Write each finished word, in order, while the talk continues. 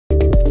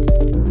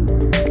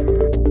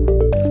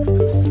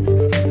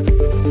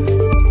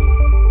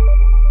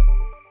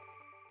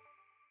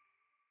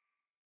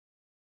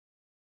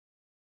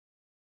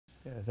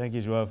Thank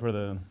you, Joao, for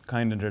the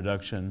kind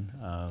introduction.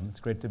 It's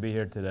great to be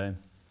here today.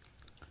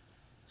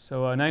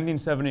 So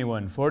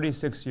 1971,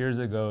 46 years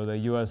ago, the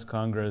US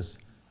Congress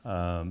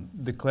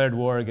declared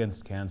war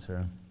against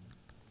cancer.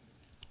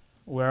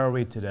 Where are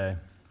we today?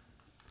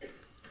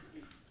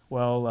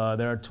 Well,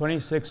 there are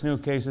 26 new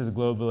cases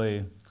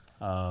globally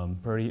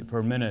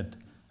per minute,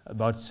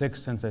 about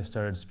 6 since I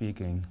started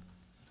speaking.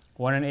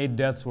 1 in 8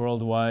 deaths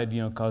worldwide,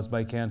 caused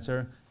by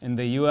cancer. In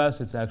the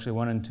US, it's actually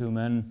 1 in 2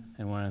 men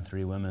and 1 in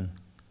 3 women.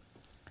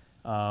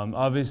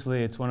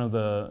 Obviously, it's one of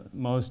the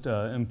most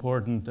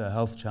important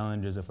health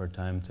challenges of our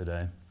time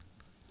today.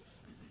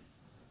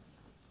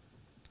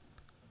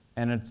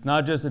 And it's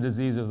not just a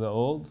disease of the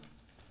old.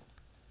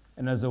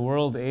 And as the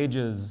world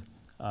ages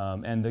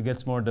and it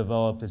gets more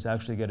developed, it's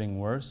actually getting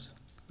worse,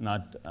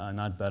 not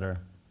better.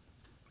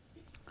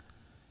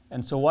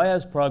 And so why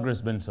has progress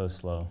been so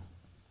slow?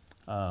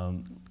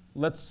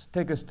 Let's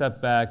take a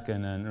step back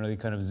and really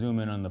kind of zoom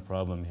in on the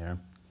problem here.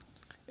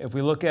 If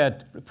we look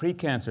at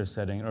pre-cancer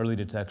setting, early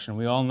detection,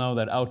 we all know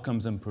that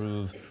outcomes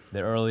improve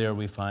the earlier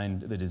we find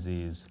the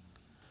disease.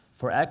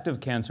 For active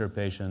cancer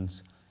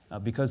patients,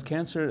 because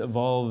cancer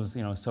evolves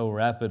so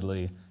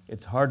rapidly,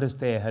 it's hard to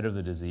stay ahead of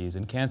the disease,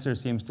 and cancer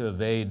seems to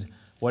evade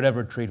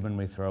whatever treatment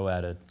we throw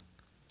at it.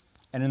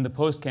 And in the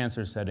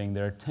post-cancer setting,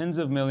 there are tens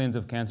of millions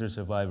of cancer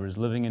survivors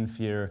living in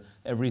fear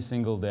every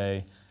single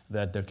day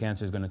that their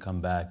cancer is going to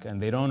come back,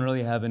 and they don't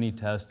really have any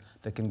test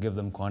that can give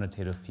them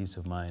quantitative peace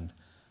of mind.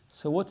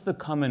 So what's the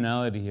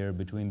commonality here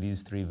between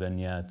these 3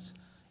 vignettes?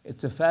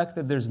 It's the fact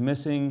that there's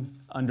missing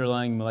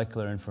underlying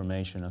molecular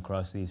information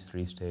across these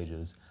 3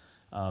 stages.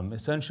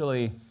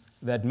 Essentially,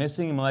 that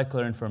missing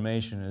molecular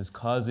information is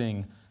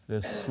causing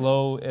this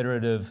slow,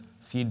 iterative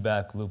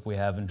feedback loop we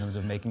have in terms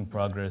of making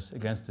progress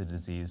against the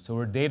disease. So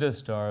we're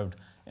data-starved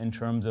in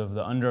terms of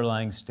the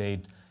underlying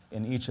state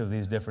in each of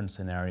these different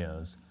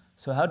scenarios.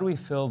 So how do we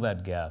fill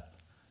that gap?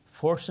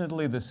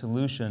 Fortunately, the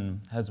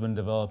solution has been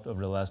developed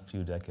over the last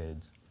few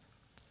decades.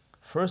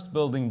 First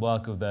building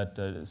block of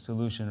that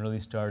solution really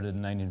started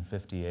in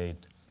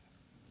 1958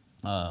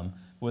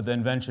 with the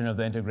invention of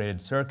the integrated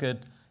circuit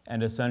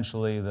and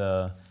essentially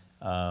the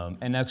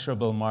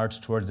inexorable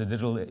march towards the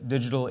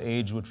digital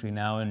age which we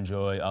now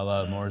enjoy, a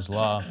la Moore's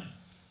Law,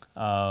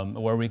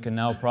 where we can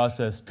now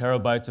process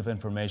terabytes of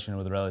information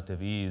with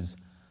relative ease.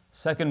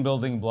 Second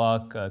building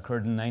block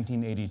occurred in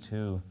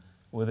 1982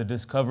 with the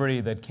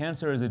discovery that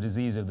cancer is a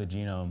disease of the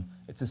genome.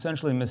 It's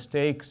essentially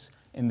mistakes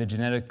in the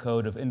genetic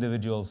code of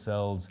individual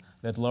cells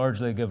that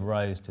largely give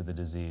rise to the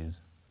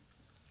disease.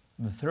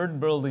 The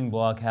third building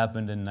block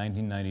happened in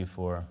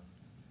 1994.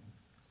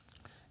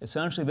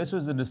 Essentially, this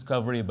was the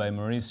discovery by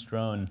Maurice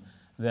Strone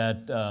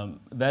that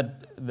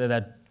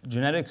that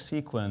genetic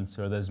sequence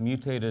or this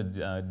mutated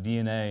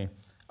DNA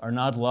are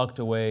not locked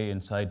away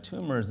inside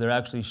tumors. They're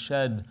actually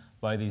shed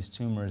by these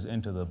tumors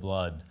into the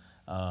blood.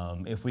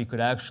 If we could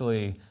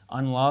actually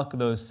unlock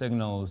those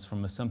signals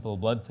from a simple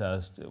blood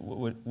test,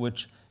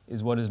 which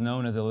is what is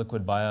known as a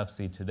liquid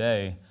biopsy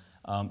today,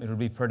 it would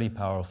be pretty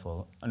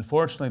powerful.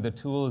 Unfortunately, the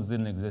tools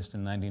didn't exist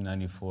in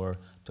 1994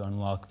 to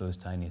unlock those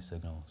tiny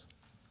signals.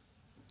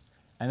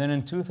 And then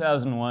in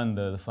 2001,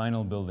 the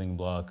final building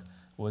block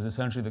was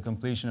essentially the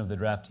completion of the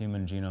draft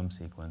human genome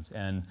sequence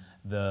and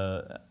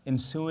the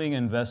ensuing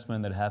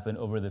investment that happened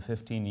over the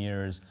 15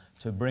 years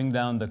to bring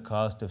down the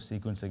cost of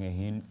sequencing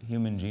a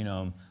human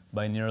genome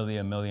by nearly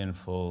 1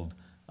 million-fold.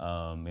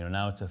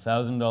 Now it's a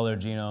 $1,000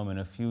 genome. In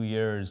a few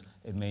years,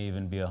 it may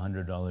even be a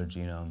 $100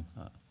 genome.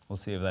 We'll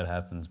see if that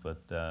happens,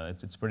 but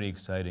it's pretty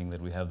exciting that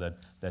we have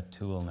that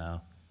tool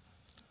now.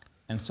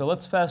 And so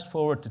let's fast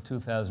forward to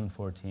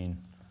 2014.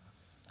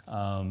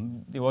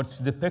 What's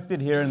depicted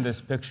here in this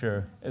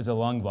picture is a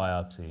lung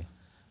biopsy.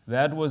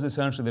 That was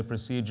essentially the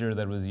procedure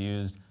that was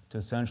used to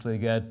essentially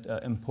get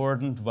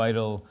important,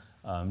 vital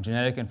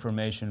genetic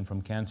information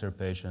from cancer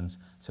patients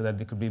so that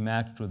they could be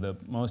matched with the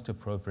most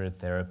appropriate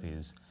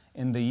therapies.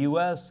 In the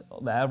US,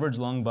 the average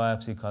lung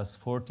biopsy costs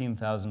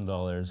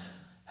 $14,000,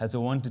 has a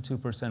 1 to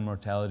 2%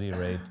 mortality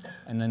rate,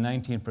 and a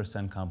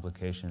 19%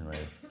 complication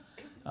rate.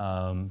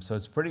 So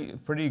it's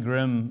pretty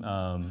grim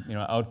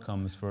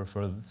outcomes for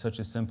such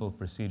a simple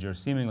procedure,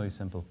 seemingly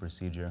simple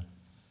procedure.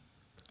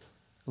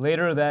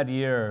 Later that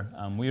year,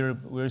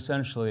 we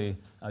essentially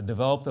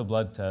developed a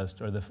blood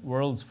test, or the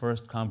world's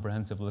first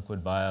comprehensive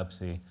liquid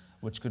biopsy,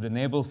 which could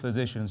enable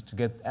physicians to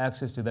get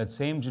access to that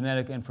same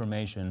genetic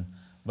information,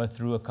 but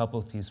through a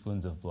couple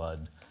teaspoons of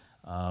blood.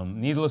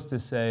 Needless to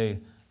say,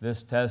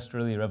 this test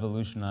really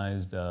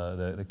revolutionized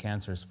the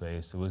cancer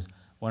space. It was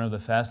one of the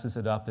fastest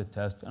adopted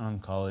tests in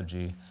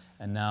oncology,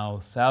 and now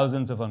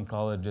thousands of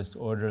oncologists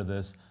order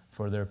this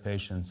for their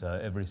patients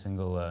every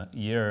single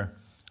year,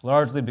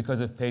 largely because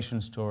of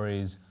patient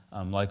stories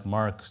like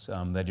Mark's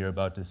that you're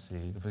about to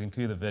see. If we can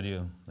cue the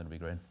video, that'd be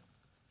great.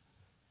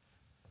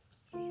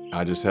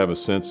 I just have a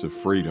sense of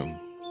freedom,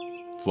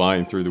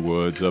 flying through the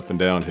woods, up and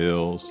down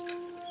hills.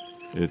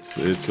 It's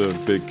a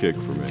big kick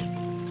for me.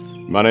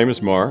 My name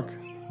is Mark.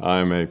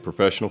 I'm a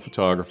professional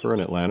photographer in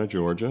Atlanta,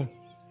 Georgia.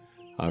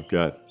 I've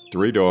got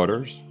 3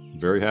 daughters,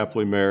 very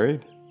happily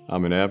married.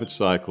 I'm an avid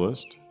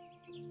cyclist.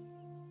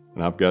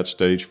 and I've got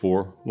stage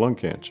 4 lung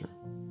cancer.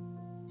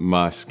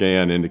 My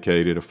scan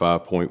indicated a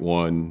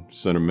 5.1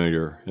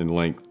 centimeter in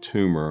length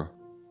tumor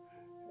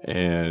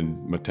and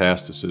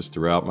metastasis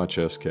throughout my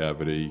chest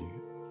cavity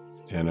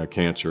and a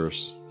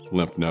cancerous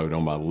lymph node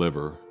on my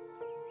liver.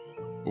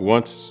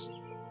 Once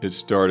it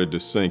started to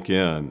sink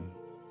in,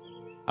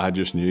 I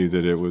just knew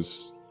that it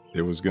was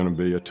going to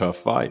be a tough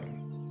fight,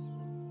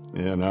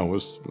 and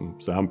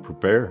I'm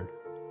prepared.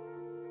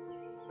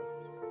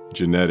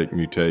 Genetic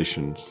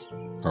mutations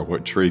are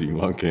what treating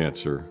lung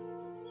cancer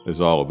is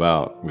all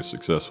about with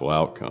successful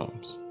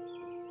outcomes.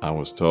 I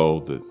was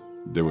told that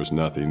there was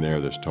nothing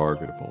there that's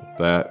targetable.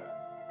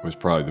 That was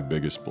probably the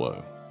biggest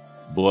blow.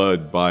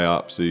 Blood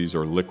biopsies,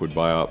 or liquid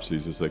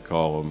biopsies as they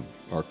call them,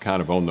 are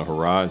kind of on the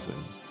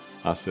horizon.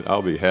 I said,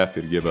 I'll be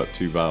happy to give up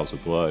 2 vials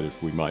of blood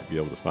if we might be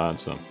able to find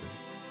something.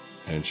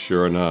 And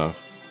sure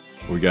enough,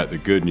 we got the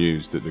good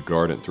news that the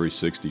Guardant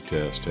 360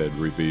 test had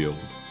revealed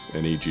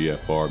an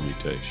EGFR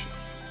mutation.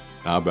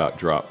 I about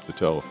dropped the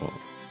telephone.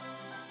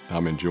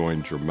 I'm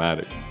enjoying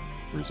dramatic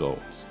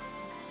results.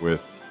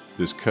 With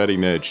this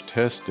cutting-edge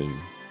testing,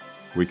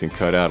 we can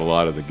cut out a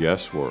lot of the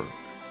guesswork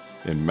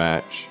and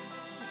match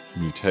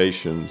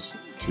mutations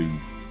to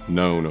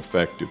known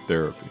effective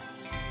therapy.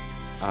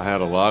 I had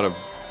a lot of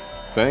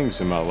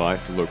things in my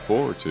life to look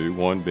forward to,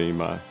 one being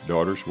my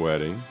daughter's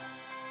wedding,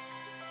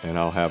 and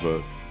I'll have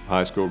a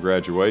high school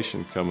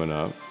graduation coming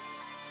up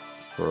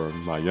for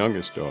my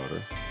youngest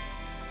daughter.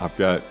 I've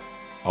got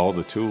all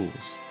the tools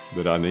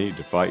that I need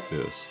to fight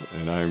this,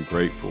 and I am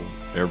grateful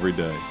every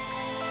day.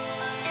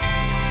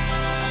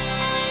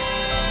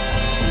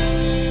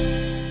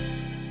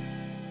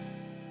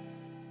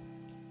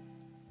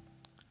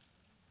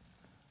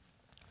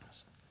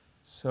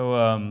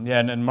 So yeah,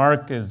 and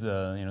Mark is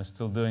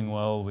still doing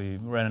well. We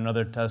ran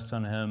another test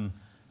on him.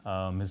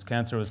 His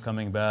cancer was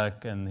coming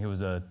back, and he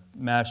was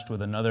matched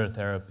with another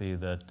therapy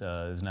that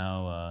is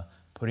now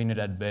putting it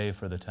at bay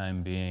for the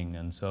time being.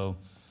 And so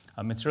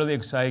it's really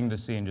exciting to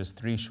see in just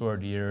 3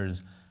 short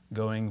years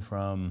going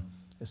from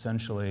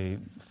essentially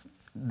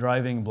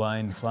driving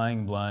blind,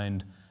 flying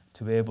blind,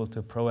 to be able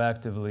to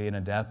proactively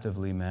and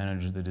adaptively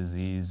manage the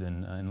disease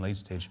in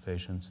late-stage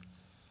patients.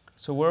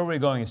 So where are we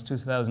going? It's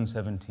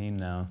 2017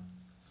 now.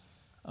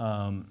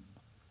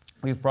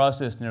 We've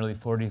processed nearly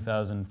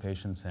 40,000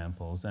 patient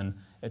samples, and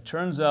it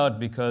turns out,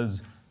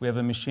 because we have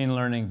a machine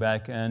learning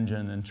back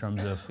engine in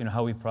terms of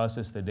how we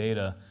process the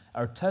data,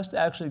 our test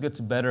actually gets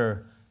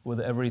better with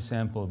every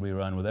sample we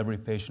run, with every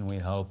patient we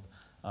help.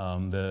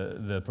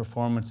 The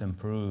performance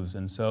improves,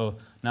 and so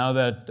now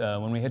that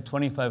when we hit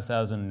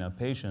 25,000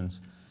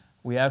 patients,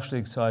 we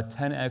actually saw a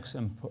 10x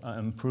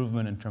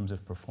improvement in terms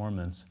of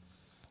performance.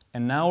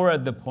 And now we're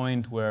at the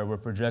point where we're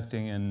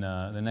projecting in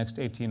the next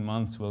 18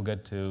 months we'll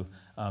get to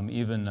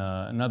even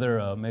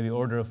another maybe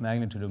order of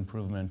magnitude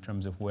improvement in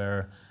terms of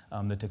where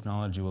the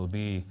technology will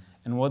be.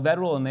 And what that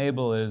will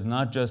enable is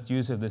not just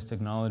use of this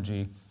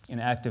technology in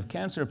active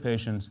cancer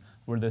patients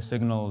where the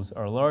signals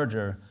are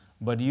larger,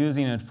 but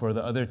using it for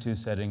the other 2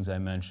 settings I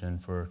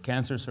mentioned, for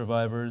cancer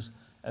survivors,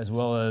 as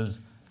well as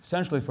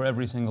essentially for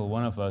every single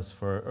one of us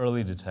for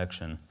early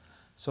detection.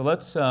 So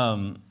let's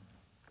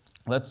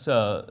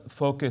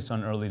focus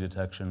on early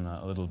detection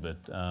a little bit.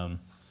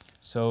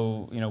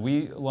 So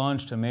we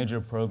launched a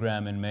major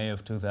program in May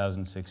of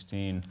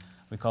 2016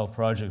 we call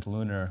Project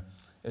Lunar.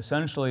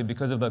 Essentially,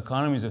 because of the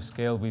economies of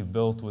scale we've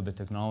built with the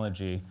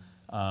technology,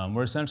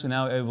 we're essentially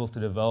now able to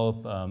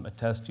develop a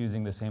test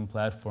using the same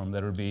platform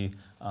that would be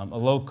a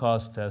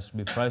low-cost test,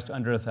 would be priced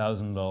under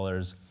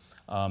 $1,000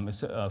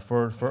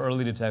 for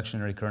early detection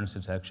and recurrence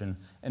detection,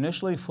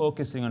 initially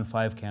focusing on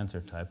 5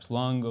 cancer types: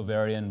 lung,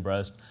 ovarian,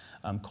 breast,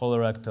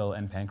 colorectal,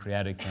 and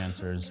pancreatic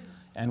cancers.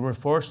 And we're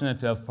fortunate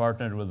to have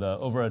partnered with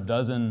over a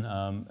dozen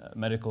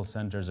medical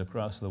centers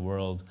across the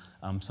world,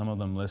 some of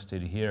them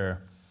listed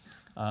here.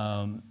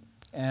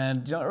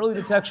 And early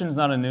detection is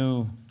not a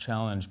new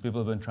challenge. People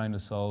have been trying to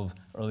solve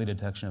early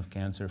detection of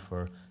cancer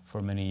for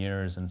many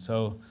years. And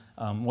so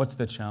what's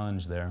the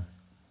challenge there?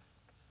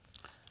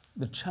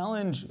 The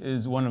challenge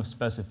is one of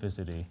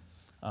specificity.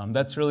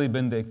 That's really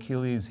been the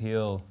Achilles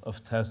heel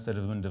of tests that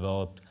have been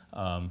developed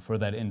for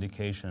that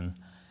indication.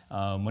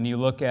 When you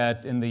look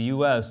at, in the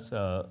US,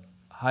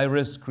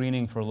 high-risk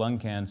screening for lung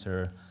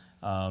cancer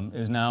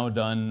is now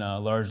done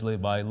largely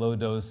by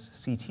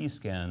low-dose CT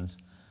scans.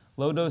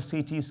 Low-dose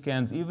CT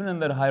scans, even in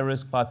that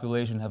high-risk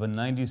population, have a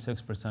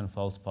 96%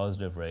 false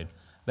positive rate.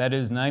 That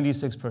is,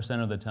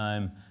 96% of the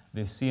time,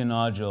 they see a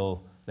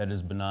nodule that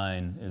is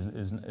benign,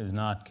 is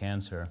not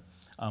cancer.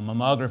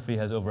 Mammography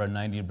has over a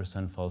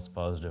 90% false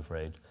positive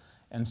rate.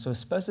 And so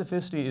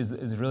specificity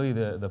is really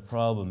the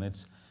problem.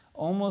 It's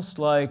almost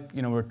like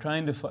we're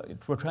trying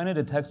to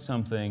detect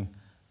something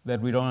that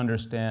we don't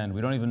understand.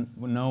 We don't even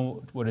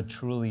know what it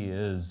truly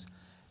is.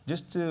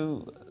 Just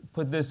to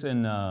put this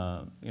in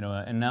an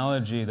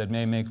analogy that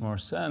may make more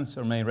sense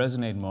or may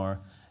resonate more,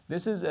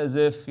 this is as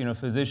if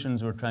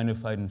physicians were trying to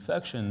fight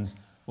infections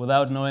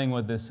without knowing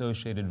what the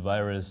associated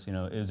virus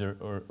is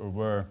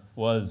or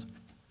was.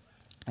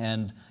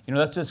 And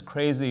that's just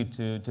crazy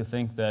to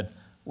think that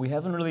we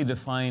haven't really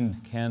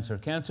defined cancer.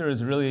 Cancer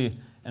is really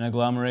an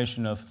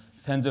agglomeration of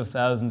tens of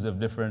thousands of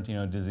different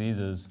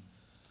diseases.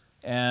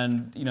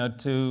 And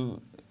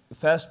to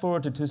fast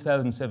forward to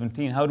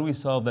 2017, how do we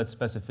solve that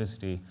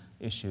specificity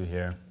issue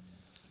here?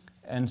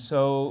 And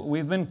so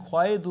we've been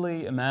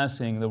quietly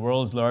amassing the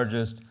world's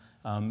largest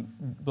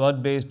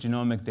blood-based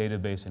genomic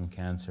database in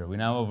cancer. We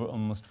now have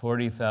almost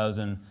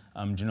 40,000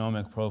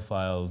 genomic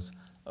profiles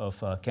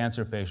of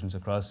cancer patients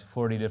across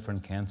 40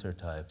 different cancer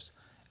types.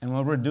 And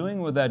what we're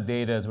doing with that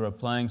data is we're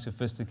applying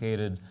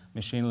sophisticated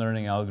machine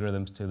learning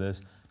algorithms to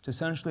this to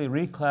essentially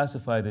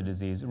reclassify the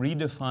disease,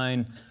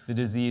 redefine the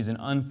disease in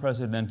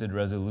unprecedented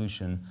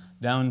resolution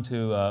down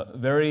to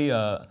very,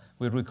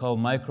 what we call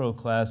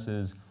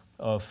microclasses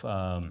of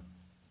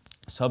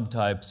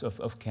subtypes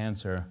of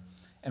cancer.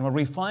 And what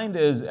we find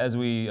is, as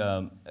we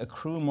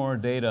accrue more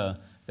data,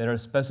 that our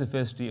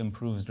specificity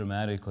improves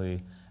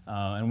dramatically.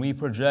 And we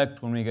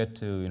project when we get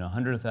to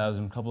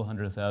 100,000, couple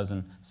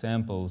 100,000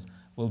 samples,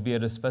 we'll be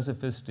at a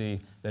specificity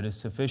that is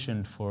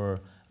sufficient for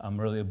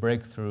really a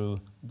breakthrough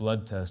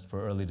blood test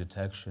for early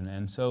detection.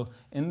 And so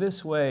in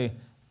this way,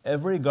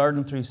 every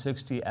Guardant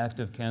 360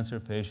 active cancer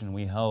patient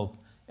we help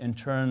in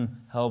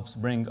turn helps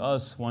bring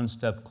us one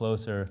step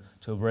closer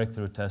to a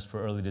breakthrough test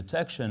for early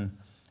detection,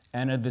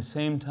 and at the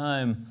same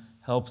time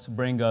helps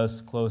bring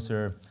us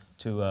closer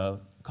to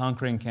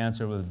conquering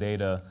cancer with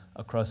data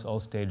across all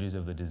stages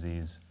of the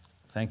disease.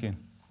 Thank you.